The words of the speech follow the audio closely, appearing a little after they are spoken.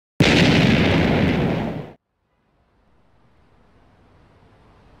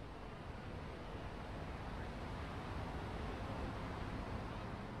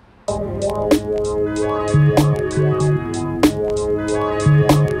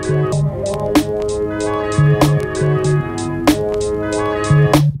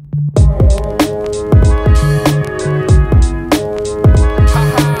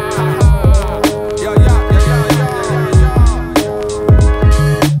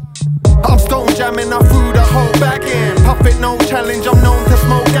Jamming, I threw the whole bag in. Puff it, no challenge, I'm known to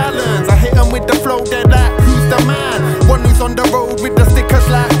smoke gallons. I hit 'em with the flow, they're like, who's the man? One who's on the road with the stickers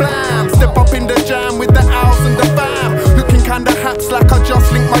like blam. Step up in the jam with the owls and the fam. Looking kinda haps like I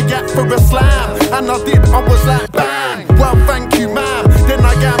just linked my yak for a slam. And I did, I was like bang, well thank you ma'am. Then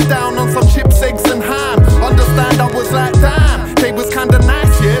I am down on some chips, eggs and ham. Understand I was like damn, they was kinda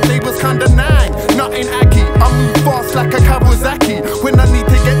nice, yeah, they was kinda nine. Nothing aggy, I move fast like a Kawasaki. When I need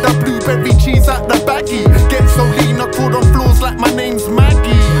to get the blueberry cheese out the baggie. Get so lean, I crawl on floors like my name's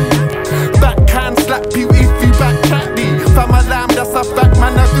Maggie. Backhand slap you if you back chat me. Fam a lamb, that's a fact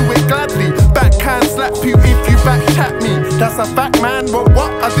man, I do it gladly. Backhand slap you if you back chat me. That's a fact man, but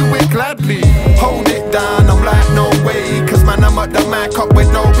what? I do it gladly. Hold it down, I'm like no way. Cause man I'm at the mic up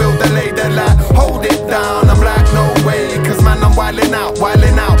with no real delay. They're like, hold it down, I'm like no way. Cause man I'm wildin'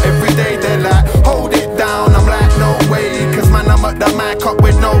 out every day. They're like, hold it down, I'm like no way. Cause man I'm at the mic up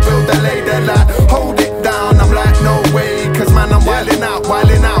with no real delay. They're like, hold it down, I'm like no way. Cause man I'm wildin'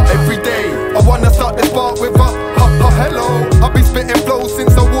 out every day. I wanna start this bar with a hello. I've been spitting flows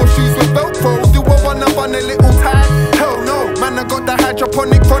since I wore shoes with Velcro. Do I wanna run a little tag? Hell no, man I got the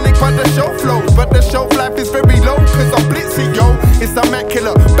hydroponic chronic by the shelf flows. But the shelf life is very low cause I blitz it yo. It's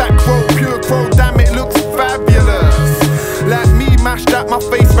immaculate, back row, pure crow, damn it looks fabulous. Like me mashed out my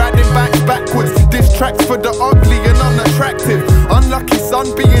face riding backwards. This track's for the ugly and unattractive. Unlucky son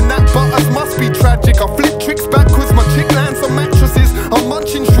being that butters must be tragic. I flip tricks backwards, my chick lands on mattresses. I'm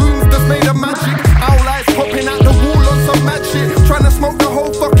munching shrooms that's made of magic. Owl eyes popping out the wall on some mad shit. Trying to smoke the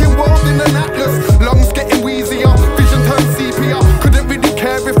whole fucking world in an atlas. Lungs getting wheezier, vision turns sepia. Couldn't really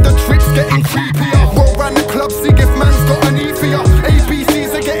care if the trip's getting creepier. Roll round the club, see if man's got an E for ya.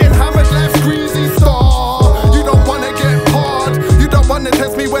 ABCs are getting hammered, life's greasy star. You don't wanna get hard, you don't wanna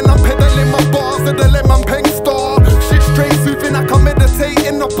test me when I'm peddling my bars to the lemon peng star. Shit straight soothing like I meditate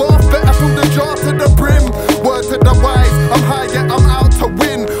in the bath. Better fill the jar to the brim. Word to the wise, I'm high yet I'm out to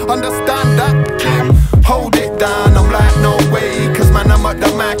win. Understand that, Kim? Hold it down, I'm like no way. Cause man I'm at the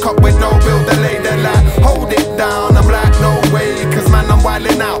mic up with no real delay. They're like, hold it down, I'm like no way. Cause man I'm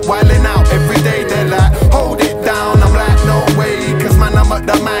wildin' out every